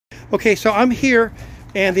Okay, so I'm here,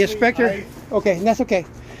 and the inspector. Okay, that's okay.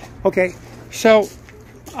 Okay, so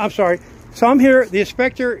I'm sorry. So I'm here. The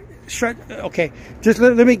inspector. Okay, just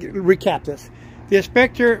let me recap this. The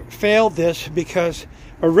inspector failed this because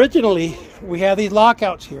originally we have these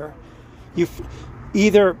lockouts here.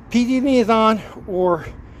 Either PG&E is on or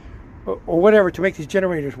whatever to make these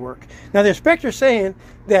generators work. Now the inspector's saying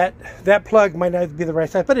that that plug might not be the right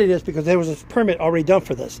size, but it is because there was a permit already done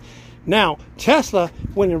for this. Now Tesla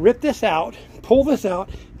went and ripped this out, pulled this out,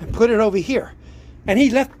 and put it over here. And they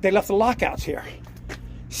left the lockouts here.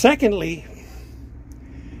 Secondly,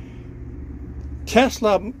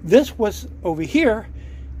 Tesla, this was over here,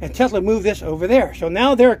 and Tesla moved this over there. So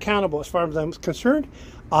now they're accountable as far as I'm concerned.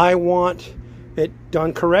 I want it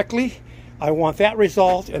done correctly. I want that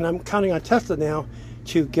resolved, and I'm counting on Tesla now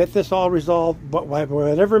to get this all resolved, but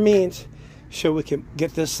whatever means, so we can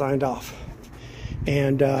get this signed off.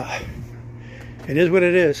 And it is what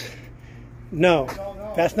it is. No,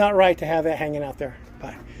 that's not right to have that hanging out there.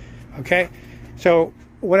 Bye. Okay, so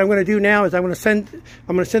what I'm going to do now is I'm going to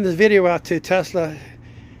send this video out to Tesla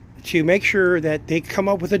to make sure that they come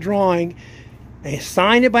up with a drawing and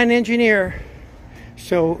sign it by an engineer,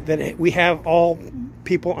 so that we have all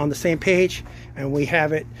people on the same page and we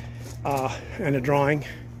have it in a drawing.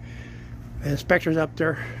 The inspector's up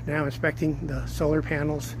there now inspecting the solar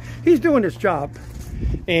panels. He's doing his job,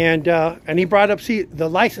 and he brought up the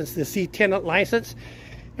license, the C10 license.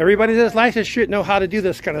 Everybody that's licensed should know how to do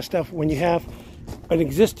this kind of stuff when you have an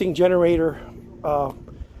existing generator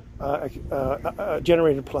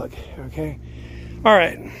generator plug. Okay, all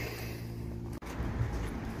right.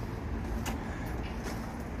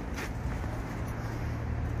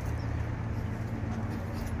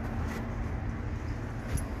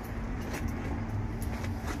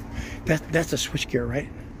 That's the switchgear, right?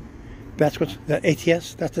 That's what's the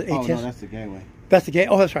ATS. That's the ATS. Oh no, that's the gateway. That's the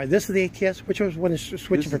gateway. Oh, that's right. This is the ATS. Which one is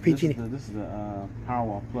switching for PG&E? This is the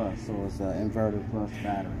Powerwall Plus, so it's an inverter plus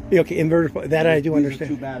battery. Okay, inverter. That I do understand.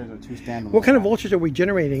 Two batteries or two standalone. What kind of voltage are we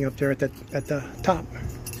generating up there at the top?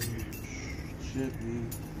 Should be.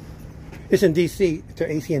 It's in DC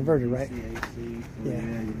to AC inverter, right? AC. Yeah.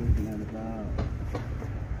 You're looking at about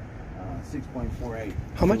 6.48.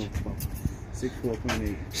 How much?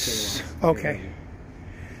 64.8. Okay.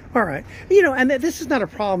 All right. You know, and this is not a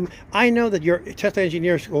problem. I know that your Tesla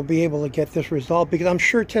engineers will be able to get this resolved, because I'm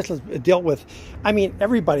sure Tesla's dealt with, I mean,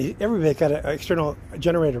 everybody got an external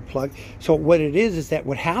generator plug. So what it is that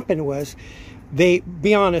what happened was, they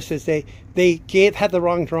had the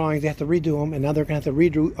wrong drawings. They have to redo them, and now they're going to have to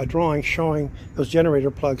redo a drawing showing those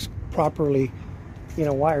generator plugs properly, you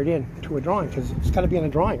know, wired in to a drawing, because it's got to be in a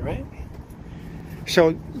drawing, right?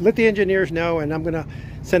 So let the engineers know, and I'm going to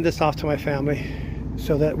send this off to my family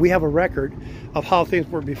so that we have a record of how things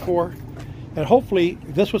were before, and hopefully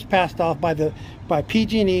this was passed off by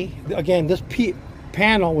PG&E. Again, this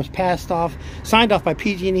panel was signed off by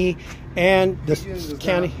PG&E and the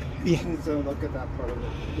county. Yeah. Look at that part of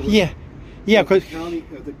it. Yeah, because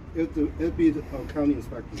it'd be the county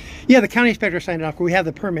inspector. Yeah, the county inspector signed it off. We have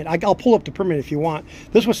the permit. I'll pull up the permit if you want.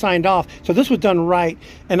 This was signed off, so this was done right.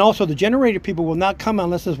 And also, the generator people will not come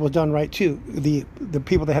unless this was done right too. The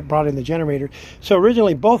people that had brought in the generator. So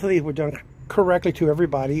originally, both of these were done correctly to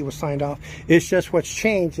everybody. It was signed off. It's just what's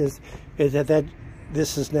changed is that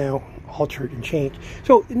this is now altered and changed.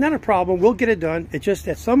 So not a problem. We'll get it done. It's just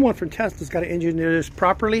that someone from Tesla's got to engineer this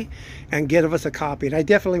properly and give us a copy. And I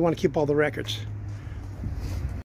definitely want to keep all the records.